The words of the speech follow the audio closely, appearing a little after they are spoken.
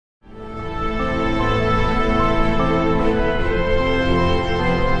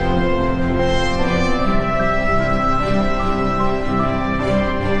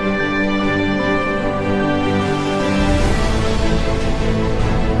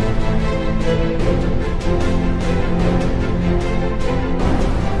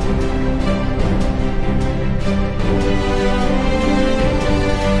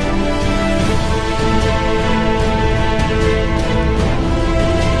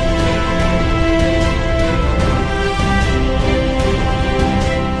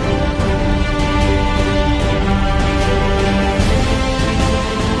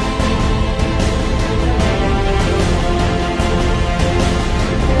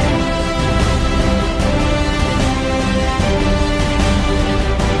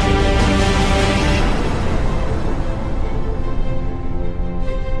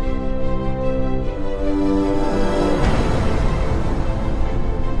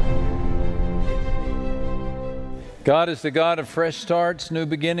God is the God of fresh starts, new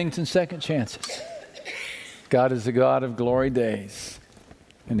beginnings, and second chances. God is the God of glory days.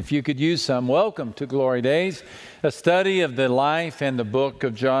 And if you could use some, welcome to Glory Days, a study of the life and the book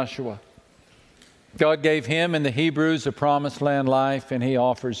of Joshua. God gave him and the Hebrews a promised land life, and he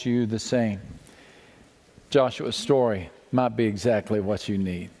offers you the same. Joshua's story might be exactly what you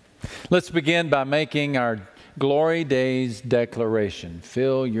need. Let's begin by making our Glory Days declaration.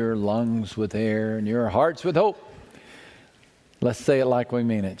 Fill your lungs with air and your hearts with hope. Let's say it like we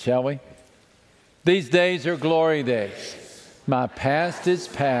mean it, shall we? These days are glory days. My past is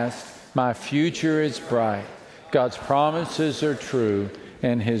past. My future is bright. God's promises are true,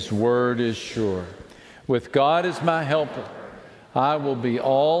 and His word is sure. With God as my helper, I will be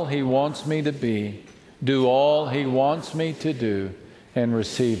all He wants me to be, do all He wants me to do, and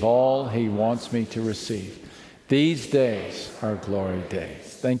receive all He wants me to receive. These days are glory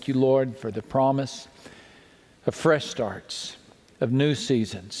days. Thank you, Lord, for the promise of fresh starts, of new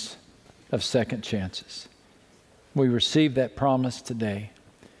seasons, of second chances. We receive that promise today.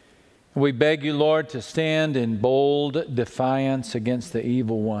 We beg you, Lord, to stand in bold defiance against the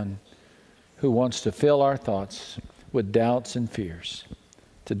evil one who wants to fill our thoughts with doubts and fears.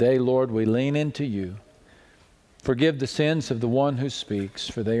 Today, Lord, we lean into you. Forgive the sins of the one who speaks,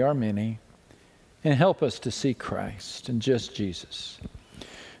 for they are many, and help us to see Christ and just Jesus.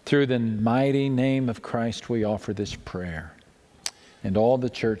 Through the mighty name of Christ, we offer this prayer. And all the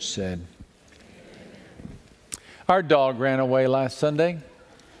church said, our dog ran away last Sunday.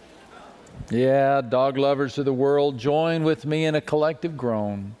 Yeah, dog lovers of the world, join with me in a collective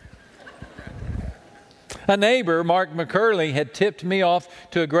groan. A neighbor, Mark McCurley, had tipped me off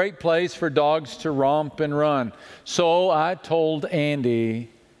to a great place for dogs to romp and run. So I told Andy,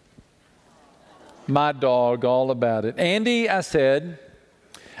 my dog, all about it. Andy, I said,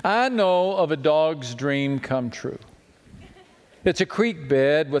 I know of a dog's dream come true. It's a creek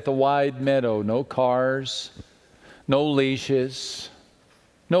bed with a wide meadow, no cars, no leashes,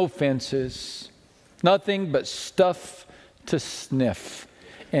 no fences, nothing but stuff to sniff,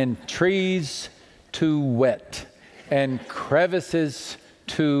 and trees to wet, and crevices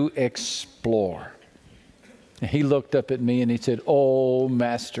to explore. And he looked up at me and he said, oh,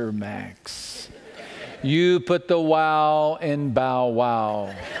 Master Max, you put the wow in bow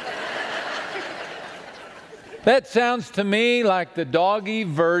wow. That sounds to me like the doggy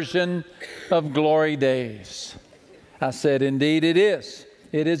version of Glory Days. I said, indeed it is.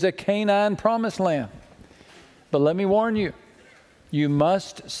 It is a canine promised land. But let me warn you, you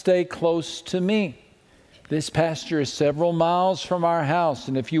must stay close to me. This pasture is several miles from our house,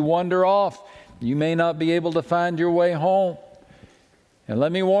 and if you wander off, you may not be able to find your way home. And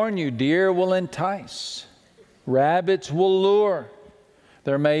let me warn you, deer will entice. Rabbits will lure.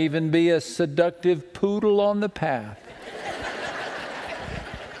 There may even be a seductive poodle on the path.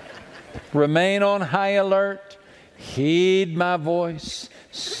 Remain on high alert. Heed my voice.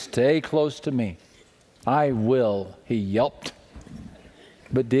 Stay close to me. I will, he yelped.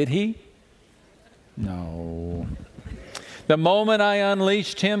 But did he? No. The moment I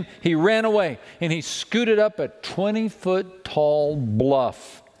unleashed him, he ran away and he scooted up a 20-foot tall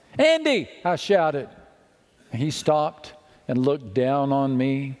bluff. Andy, I shouted. He stopped and looked down on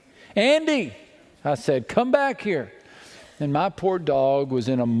me. Andy, I said, come back here. And my poor dog was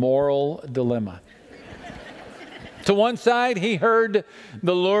in a moral dilemma. To one side, he heard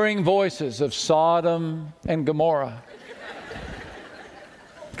the luring voices of Sodom and Gomorrah.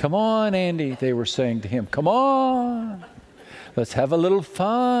 Come on, Andy, they were saying to him. Come on. Let's have a little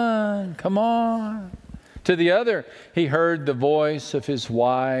fun. Come on. To the other, he heard the voice of his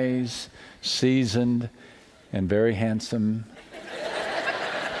wise, seasoned, and very handsome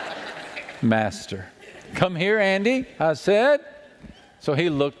master. Come here, Andy, I said. So he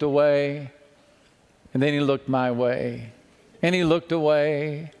looked away, and then he looked my way, and he looked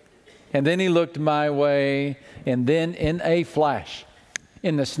away, and then he looked my way, and then in a flash,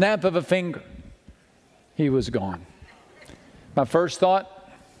 in the snap of a finger, he was gone. My first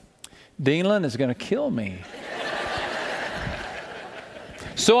thought, Deanlin is going to kill me.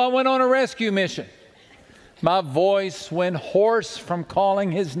 So I went on a rescue mission. My voice went hoarse from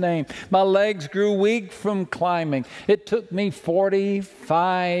calling his name. My legs grew weak from climbing. It took me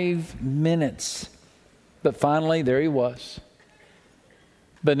 45 minutes. But finally, there he was,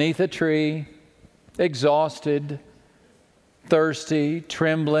 beneath a tree, exhausted, thirsty,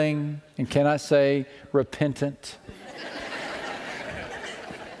 trembling, and can I say, repentant.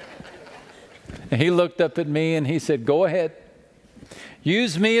 And he looked up at me and he said, go ahead.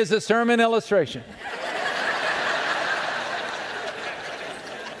 Use me as a sermon illustration.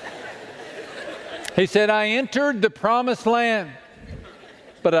 He said, I entered the promised land,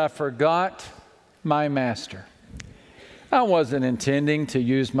 but I forgot my master. I wasn't intending to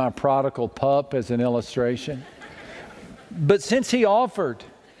use my prodigal pup as an illustration, but since he offered,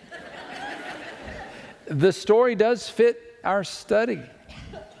 the story does fit our study.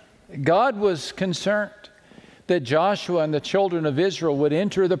 God was concerned that Joshua and the children of Israel would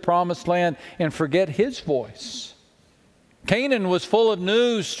enter the promised land and forget his voice. Canaan was full of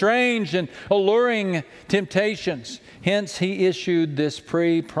new, strange, and alluring temptations. Hence, he issued this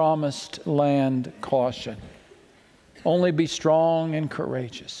pre-promised land caution. Only be strong and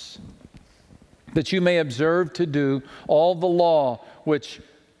courageous, that you may observe to do all the law which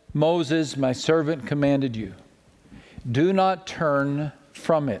Moses, my servant, commanded you. Do not turn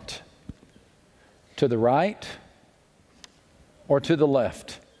from it to the right or to the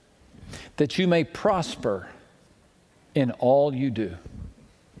left, that you may prosper in all you do.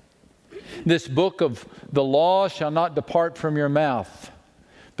 This book of the law shall not depart from your mouth,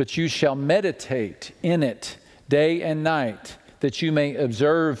 but you shall meditate in it day and night, that you may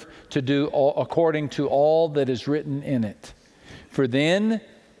observe to do according to all that is written in it. For then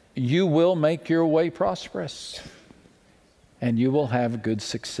you will make your way prosperous, and you will have good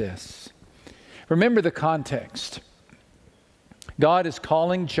success. Remember the context. God is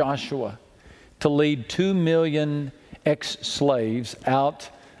calling Joshua to lead 2 million ex-slaves out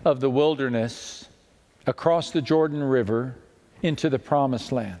of the wilderness across the Jordan River into the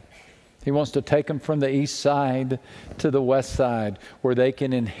promised land. He wants to take them from the east side to the west side where they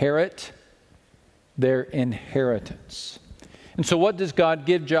can inherit their inheritance. And so what does God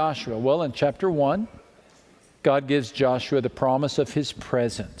give Joshua? Well, in chapter 1, God gives Joshua the promise of his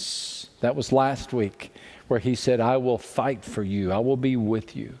presence. That was last week, where he said, I will fight for you. I will be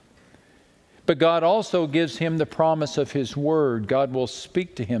with you. But God also gives him the promise of his word. God will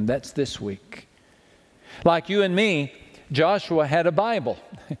speak to him. That's this week. Like you and me, Joshua had a Bible.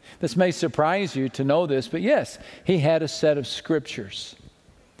 This may surprise you to know this, but yes, he had a set of scriptures.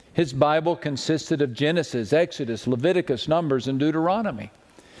 His Bible consisted of Genesis, Exodus, Leviticus, Numbers, and Deuteronomy.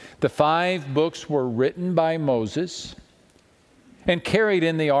 The 5 books were written by Moses and carried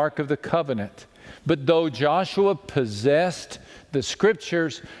in the Ark of the Covenant. But though Joshua possessed the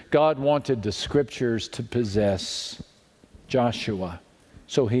scriptures, God wanted the scriptures to possess Joshua.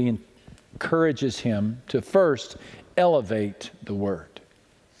 So he encourages him to first elevate the word.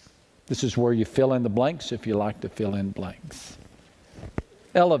 This is where you fill in the blanks if you like to fill in blanks.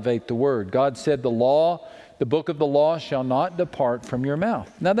 Elevate the word. God said the book of the law shall not depart from your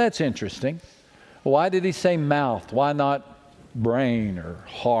mouth. Now that's interesting. Why did he say mouth? Why not brain or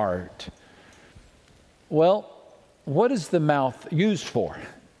heart? Well, what is the mouth used for?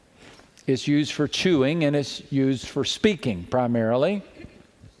 It's used for chewing and it's used for speaking primarily.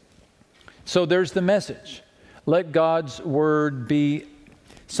 So there's the message. Let God's word be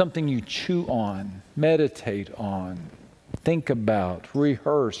something you chew on, meditate on, think about,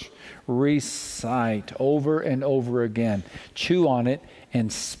 rehearse, recite over and over again. Chew on it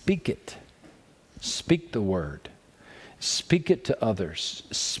and speak it. Speak the word. Speak it to others.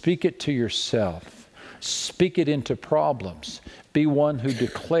 Speak it to yourself. Speak it into problems. Be one who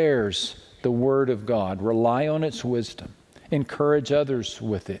declares the word of God. Rely on its wisdom. Encourage others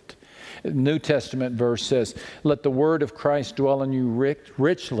with it. New Testament verse says, let the word of Christ dwell in you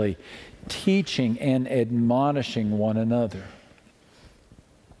richly, teaching and admonishing one another.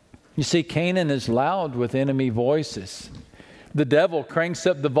 You see, Canaan is loud with enemy voices. The devil cranks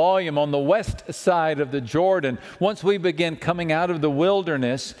up the volume on the west side of the Jordan. Once we begin coming out of the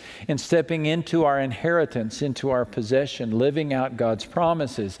wilderness and stepping into our inheritance, into our possession, living out God's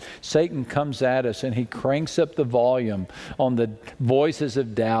promises, Satan comes at us and he cranks up the volume on the voices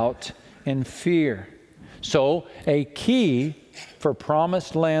of doubt and fear. So a key for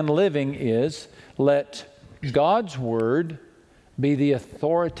promised land living is let God's word be the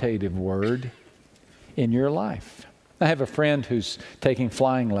authoritative word in your life. I have a friend who's taking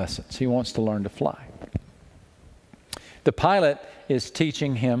flying lessons. He wants to learn to fly. The pilot is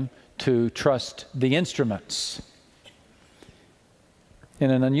teaching him to trust the instruments. In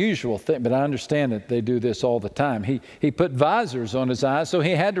an unusual thing, but I understand that they do this all the time. He put visors on his eyes, so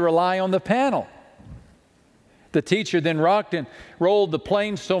he had to rely on the panel. The teacher then rocked and rolled the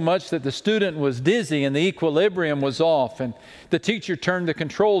plane so much that the student was dizzy and the equilibrium was off. And the teacher turned the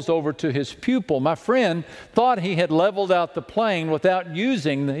controls over to his pupil. My friend thought he had leveled out the plane without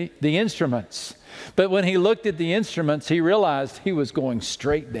using the instruments. But when he looked at the instruments, he realized he was going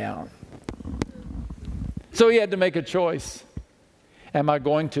straight down. So he had to make a choice. Am I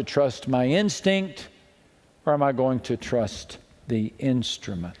going to trust my instinct or am I going to trust the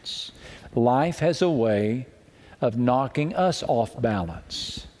instruments. Life has a way of knocking us off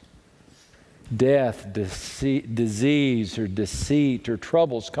balance. Death, disease, or deceit, or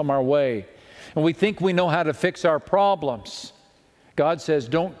troubles come our way, and we think we know how to fix our problems. God says,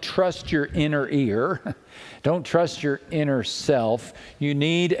 don't trust your inner ear. Don't trust your inner self. You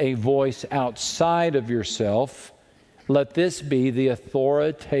need a voice outside of yourself. Let this be the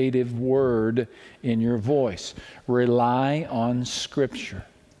authoritative word in your voice. Rely on Scripture.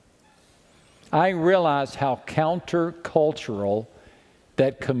 I realize how countercultural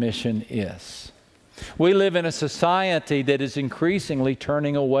that commission is. We live in a society that is increasingly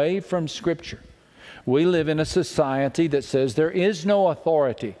turning away from Scripture. We live in a society that says there is no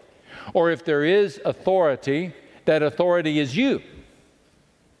authority. Or if there is authority, that authority is you.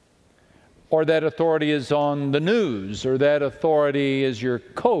 Or that authority is on the news. Or that authority is your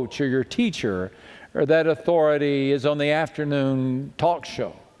coach or your teacher. Or that authority is on the afternoon talk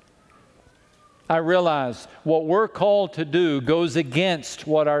show. I realize what we're called to do goes against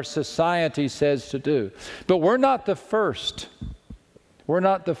what our society says to do. But we're not the first. We're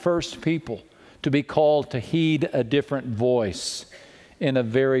not the first people to be called to heed a different voice in a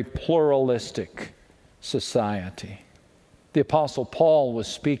very pluralistic society. The Apostle Paul was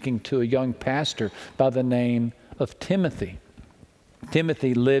speaking to a young pastor by the name of Timothy.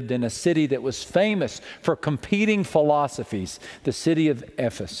 Timothy lived in a city that was famous for competing philosophies, the city of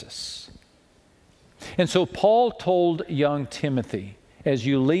Ephesus. And so Paul told young Timothy, as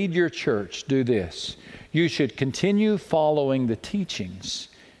you lead your church, do this. You should continue following the teachings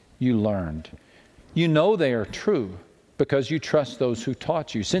you learned. You know they are true because you trust those who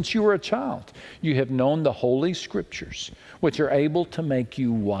taught you. Since you were a child, you have known the Holy Scriptures, which are able to make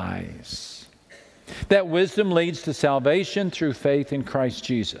you wise. That wisdom leads to salvation through faith in Christ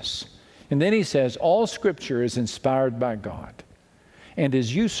Jesus. And then he says, all Scripture is inspired by God and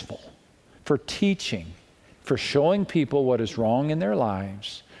is useful for teaching, for showing people what is wrong in their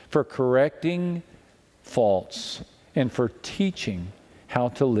lives, for correcting faults, and for teaching how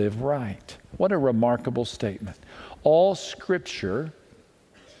to live right. What a remarkable statement. All Scripture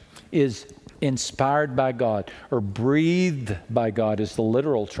is inspired by God, or breathed by God is the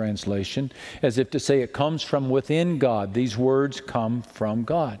literal translation, as if to say it comes from within God. These words come from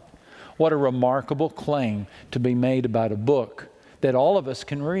God. What a remarkable claim to be made about a book that all of us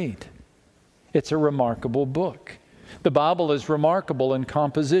can read. It's a remarkable book. The Bible is remarkable in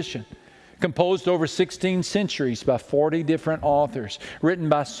composition. Composed over 16 centuries by 40 different authors, written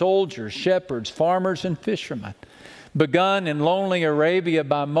by soldiers, shepherds, farmers, and fishermen. Begun in lonely Arabia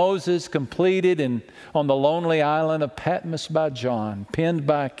by Moses, completed on the lonely island of Patmos by John, penned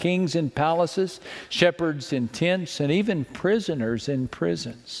by kings in palaces, shepherds in tents, and even prisoners in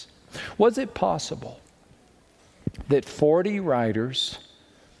prisons. Was it possible that 40 writers,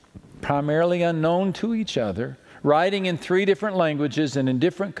 primarily unknown to each other, writing in 3 different languages and in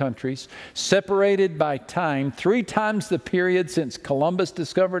different countries, separated by time, 3 times the period since Columbus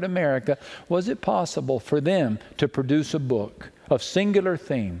discovered America, was it possible for them to produce a book of singular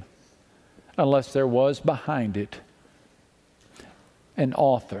theme unless there was behind it an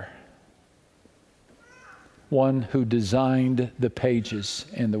author, one who designed the pages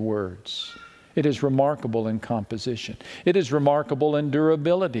and the words? It is remarkable in composition. It is remarkable in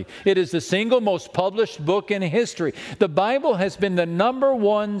durability. It is the single most published book in history. The Bible has been the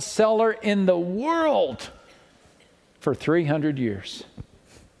 #1 seller in the world for 300 years.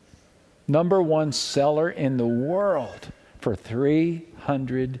 #1 seller in the world for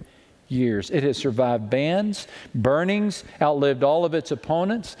 300 years. It has survived bans, burnings, outlived all of its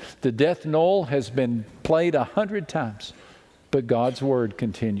opponents. The death knell has been played 100 times, but God's Word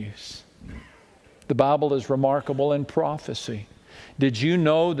continues. The Bible is remarkable in prophecy. Did you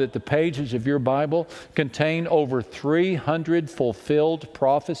know that the pages of your Bible contain over 300 fulfilled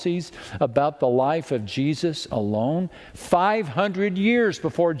prophecies about the life of Jesus alone? 500 years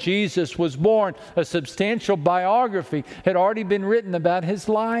before Jesus was born, a substantial biography had already been written about his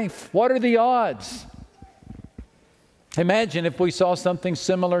life. What are the odds? Imagine if we saw something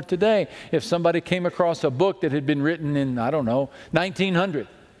similar today. If somebody came across a book that had been written in, 1900.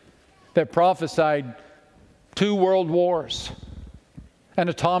 That prophesied 2 world wars, an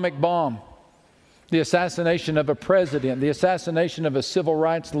atomic bomb, the assassination of a president, the assassination of a civil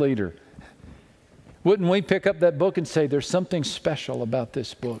rights leader. Wouldn't we pick up that book and say, there's something special about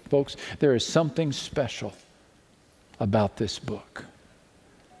this book? Folks, there is something special about this book.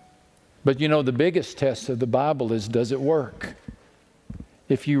 But the biggest test of the Bible is, does it work?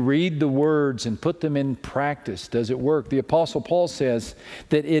 If you read the words and put them in practice, does it work? The Apostle Paul says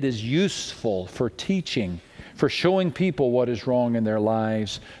that it is useful for teaching, for showing people what is wrong in their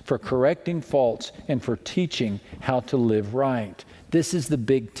lives, for correcting faults, and for teaching how to live right. This is the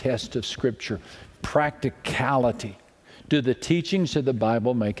big test of Scripture. Practicality. Do the teachings of the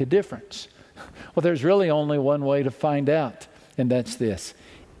Bible make a difference? Well, there's really only one way to find out, and that's this.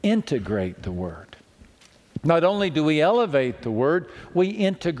 Integrate the Word. Not only do we elevate the Word, we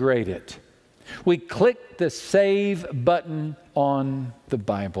integrate it. We click the save button on the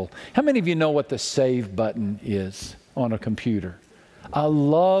Bible. How many of you know what the save button is on a computer? I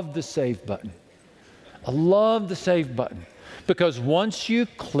love the save button. I love the save button. Because once you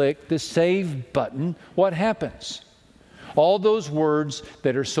click the save button, what happens? All those words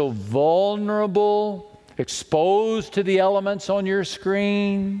that are so vulnerable, exposed to the elements on your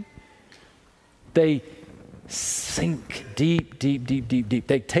screen, they sink deep, deep, deep, deep, deep.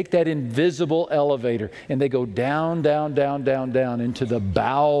 They take that invisible elevator and they go down, down, down, down, down into the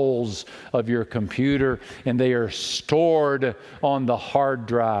bowels of your computer, and they are stored on the hard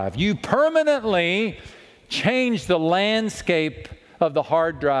drive. You permanently change the landscape of the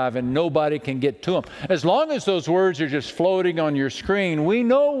hard drive and nobody can get to them. As long as those words are just floating on your screen, we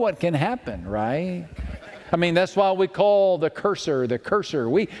know what can happen, right? I mean, that's why we call the cursor the cursor.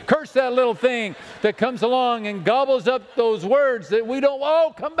 We curse that little thing that comes along and gobbles up those words that we don't,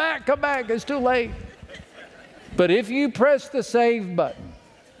 oh, come back, it's too late. But if you press the save button,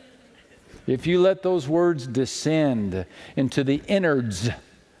 if you let those words descend into the innards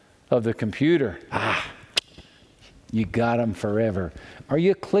of the computer, you got them forever. Are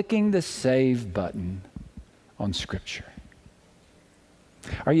you clicking the save button on Scripture?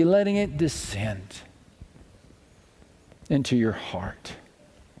 Are you letting it descend into your heart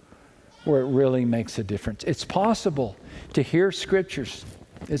where it really makes a difference? It's possible to hear Scriptures.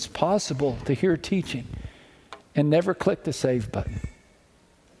 It's possible to hear teaching and never click the save button.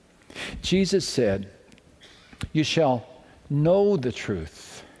 Jesus said, "You shall know the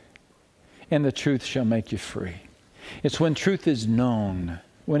truth, and the truth shall make you free." It's when truth is known,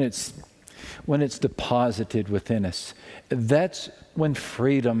 when it's deposited within us, that's when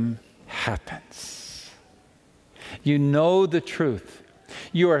freedom happens. You know the truth.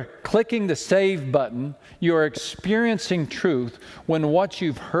 You are clicking the save button. You are experiencing truth when what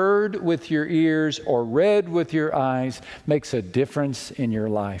you've heard with your ears or read with your eyes makes a difference in your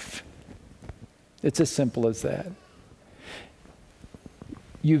life. It's as simple as that.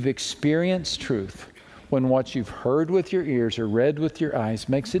 You've experienced truth when what you've heard with your ears or read with your eyes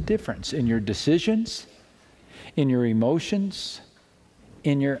makes a difference in your decisions, in your emotions,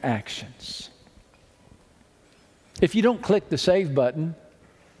 in your actions. If you don't click the save button,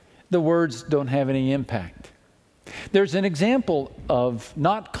 the words don't have any impact. There's an example of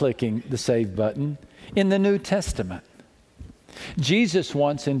not clicking the save button in the New Testament. Jesus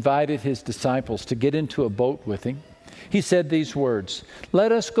once invited his disciples to get into a boat with him. He said these words,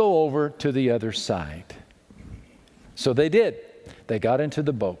 "Let us go over to the other side." So they did. They got into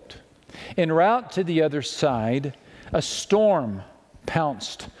the boat. En route to the other side, a storm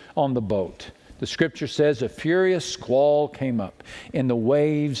pounced on the boat. The Scripture says a furious squall came up, and the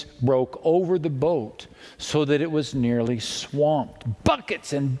waves broke over the boat so that it was nearly swamped.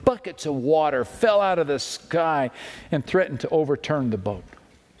 Buckets and buckets of water fell out of the sky and threatened to overturn the boat.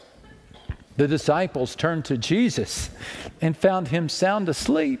 The disciples turned to Jesus and found him sound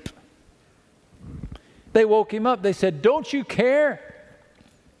asleep. They woke him up. They said, "Don't you care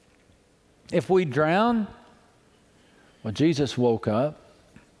if we drown?" Well, Jesus woke up.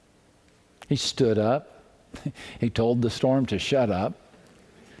 He stood up. He told the storm to shut up.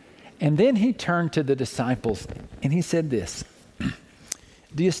 And then he turned to the disciples and he said this,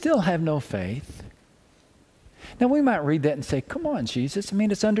 "Do you still have no faith?" Now we might read that and say, "Come on, Jesus. I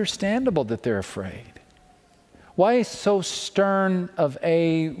mean, it's understandable that they're afraid. Why so stern of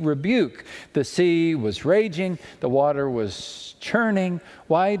a rebuke? The sea was raging, the water was churning.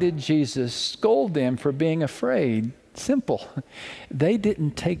 Why did Jesus scold them for being afraid?" Simple. They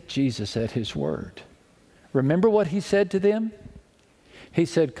didn't take Jesus at his word. Remember what he said to them? He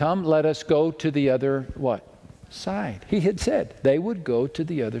said, "Come, let us go to the other," what? Side. He had said they would go to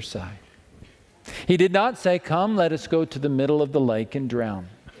the other side. He did not say, "Come, let us go to the middle of the lake and drown."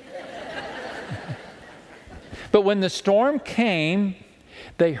 But when the storm came,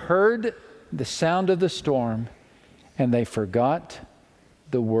 they heard the sound of the storm and they forgot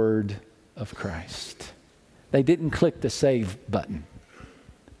the word of Christ. They didn't click the save button.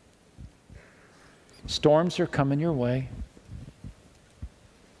 Storms are coming your way.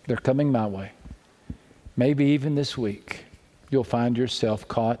 They're coming my way. Maybe even this week, you'll find yourself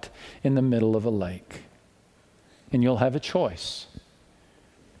caught in the middle of a lake. And you'll have a choice.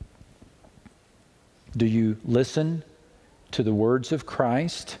 Do you listen to the words of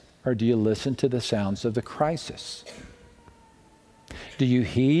Christ, or do you listen to the sounds of the crisis? Do you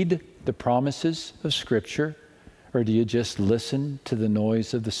heed the promises of Scripture, or do you just listen to the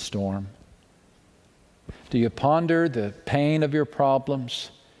noise of the storm? Do you ponder the pain of your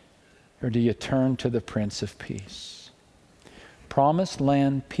problems, or do you turn to the Prince of Peace? Promised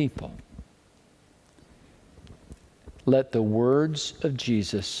land people, let the words of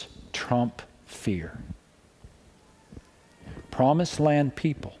Jesus trump fear. Promised land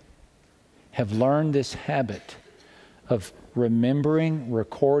people have learned this habit of remembering,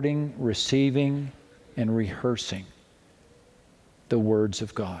 recording, receiving, and rehearsing the words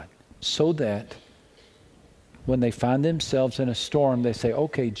of God, so that when they find themselves in a storm, they say,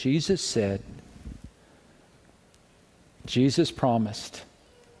 okay, Jesus said, Jesus promised,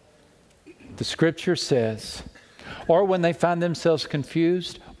 the Scripture says. Or when they find themselves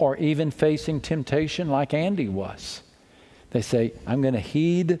confused or even facing temptation like Andy was, they say, I'm going to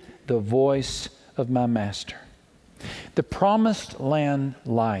heed the voice of my Master. The promised land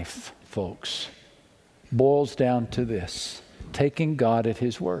life, folks, boils down to this: taking God at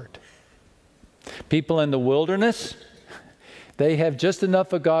His word. People in the wilderness, they have just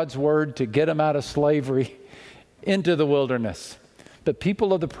enough of God's word to get them out of slavery into the wilderness. But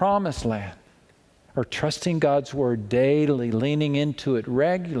people of the promised land are trusting God's word daily, leaning into it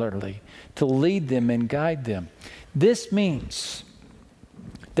regularly to lead them and guide them. This means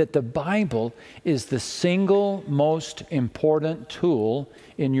that the Bible is the single most important tool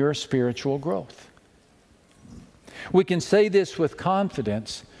in your spiritual growth. We can say this with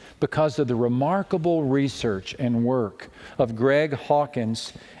confidence because of the remarkable research and work of Greg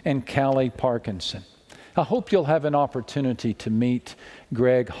Hawkins and Callie Parkinson. I hope you'll have an opportunity to meet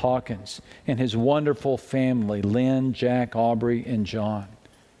Greg Hawkins and his wonderful family, Lynn, Jack, Aubrey, and John.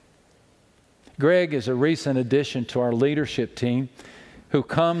 Greg is a recent addition to our leadership team who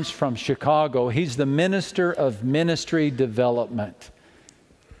comes from Chicago. He's the Minister of Ministry Development.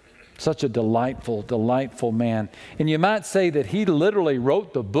 Such a delightful, delightful man. And you might say that he literally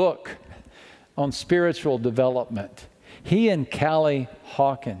wrote the book on spiritual development. He and Callie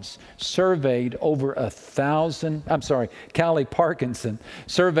Hawkins surveyed over 1,000, Callie Parkinson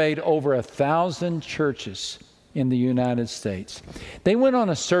surveyed over 1,000 churches in the United States. They went on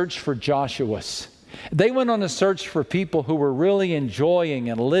a search for Joshuas. They went on a search for people who were really enjoying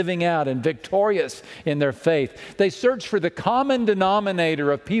and living out and victorious in their faith. They searched for the common denominator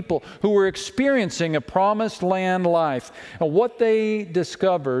of people who were experiencing a promised land life. And what they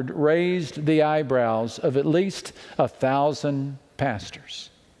discovered raised the eyebrows of at least 1,000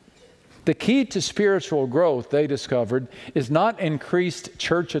 pastors. The key to spiritual growth, they discovered, is not increased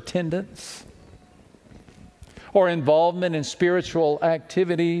church attendance or involvement in spiritual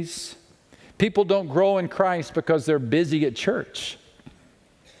activities. People don't grow in Christ because they're busy at church.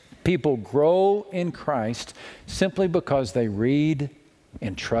 People grow in Christ simply because they read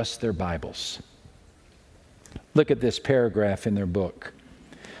and trust their Bibles. Look at this paragraph in their book.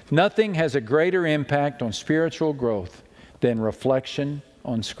 Nothing has a greater impact on spiritual growth than reflection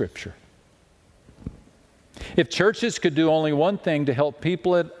on Scripture. If churches could do only one thing to help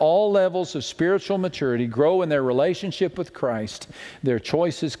people at all levels of spiritual maturity grow in their relationship with Christ, their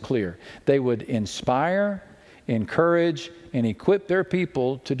choice is clear. They would inspire, encourage, and equip their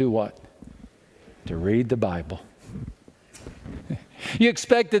people to do what? To read the Bible. You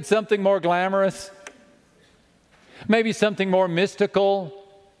expected something more glamorous? Maybe something more mystical,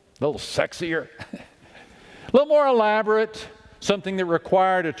 a little sexier, a little more elaborate. Something that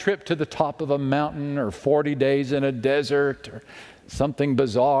required a trip to the top of a mountain or 40 days in a desert or something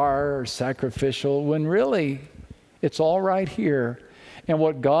bizarre or sacrificial, when really it's all right here. And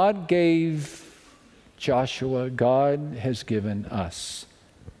what God gave Joshua, God has given us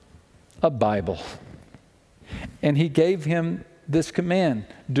a Bible. And He gave him this command: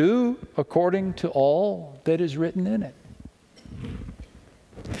 do according to all that is written in it.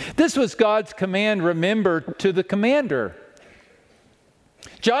 This was God's command, remember, to the commander.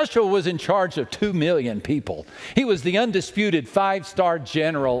 Joshua was in charge of 2 million people. He was the undisputed 5-star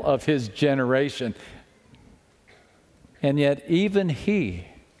general of his generation. And yet even he,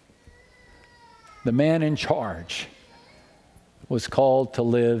 the man in charge, was called to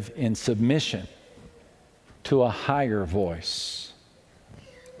live in submission to a higher voice.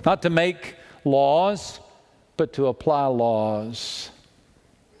 Not to make laws, but to apply laws.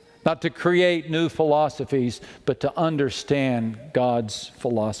 Not to create new philosophies, but to understand God's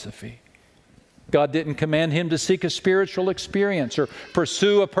philosophy. God didn't command him to seek a spiritual experience or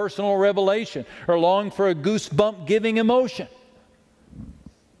pursue a personal revelation or long for a goosebump-giving emotion.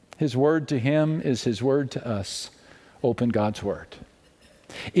 His word to him is his word to us. Open God's word.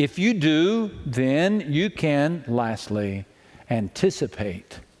 If you do, then you can, lastly,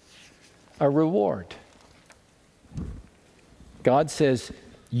 anticipate a reward. God says,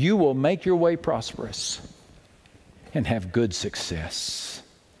 you will make your way prosperous and have good success.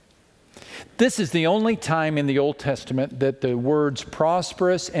 This is the only time in the Old Testament that the words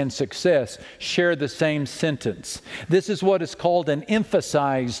prosperous and success share the same sentence. This is what is called an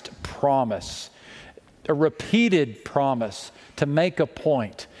emphasized promise, a repeated promise to make a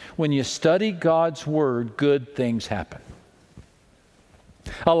point. When you study God's Word, good things happen.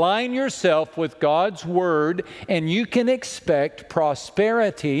 Align yourself with God's Word, and you can expect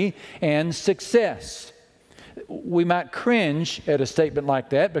prosperity and success. We might cringe at a statement like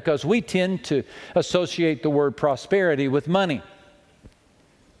that because we tend to associate the word prosperity with money.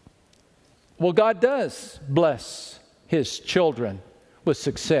 Well, God does bless His children with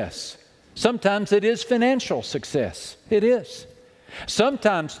success. Sometimes it is financial success. It is.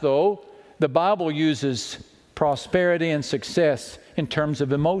 Sometimes, though, the Bible uses prosperity and success in terms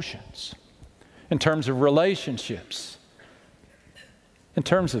of emotions, in terms of relationships, in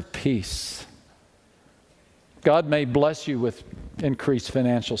terms of peace. God may bless you with increased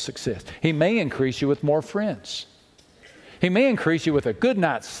financial success. He may increase you with more friends. He may increase you with a good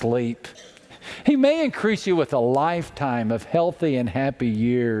night's sleep. He may increase you with a lifetime of healthy and happy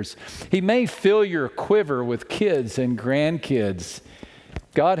years. He may fill your quiver with kids and grandkids.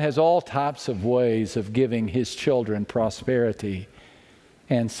 God has all types of ways of giving His children prosperity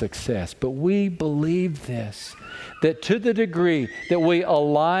and success. But we believe this, that to the degree that we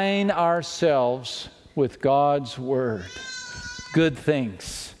align ourselves with God's Word, good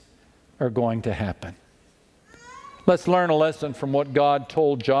things are going to happen. Let's learn a lesson from what God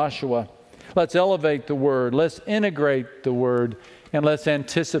told Joshua. Let's elevate the Word. Let's integrate the Word. And let's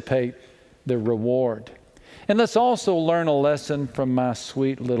anticipate the reward. And let's also learn a lesson from my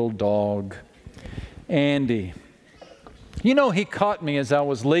sweet little dog, Andy. You know, he caught me as I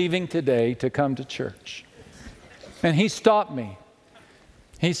was leaving today to come to church. And he stopped me.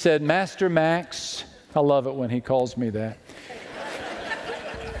 He said, Master Max, I love it when he calls me that.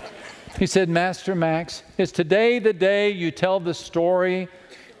 He said, Master Max, is today the day you tell the story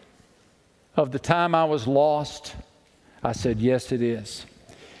of the time I was lost? I said, yes, it is.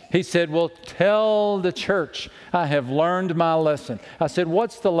 He said, well, tell the church I have learned my lesson. I said,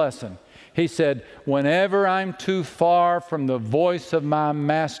 what's the lesson? He said, whenever I'm too far from the voice of my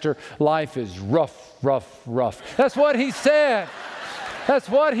master, life is rough, rough, rough. That's what he said. That's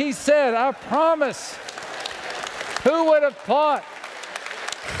what he said. I promise. Who would have thought?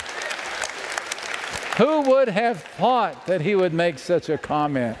 Who would have thought that he would make such a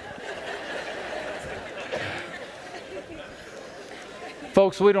comment?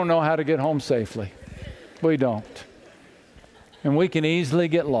 Folks, we don't know how to get home safely. We don't. And we can easily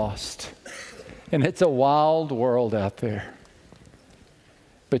get lost. And it's a wild world out there.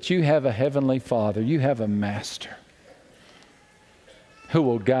 But you have a heavenly Father. You have a Master who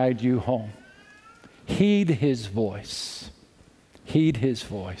will guide you home. Heed His voice. Heed His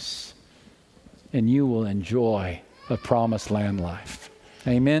voice. And you will enjoy a promised land life.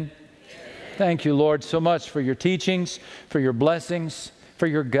 Amen? Thank you, Lord, so much for your teachings, for your blessings, for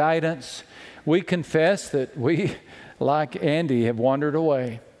your guidance. We confess that we, like Andy, have wandered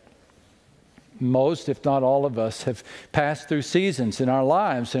away. Most, if not all of us, have passed through seasons in our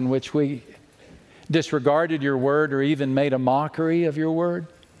lives in which we disregarded your word or even made a mockery of your word.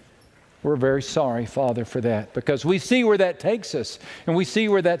 We're very sorry, Father, for that, because we see where that takes us, and we see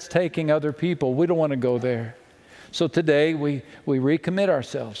where that's taking other people. We don't want to go there. So today we recommit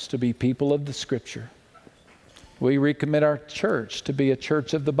ourselves to be people of the Scripture. We recommit our church to be a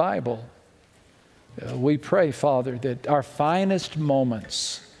church of the Bible. We pray, Father, that our finest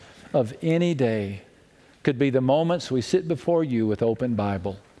moments of any day could be the moments we sit before you with open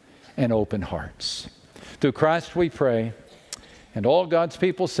Bible and open hearts. Through Christ we pray. And all God's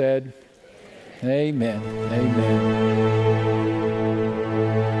people said, Amen. Amen.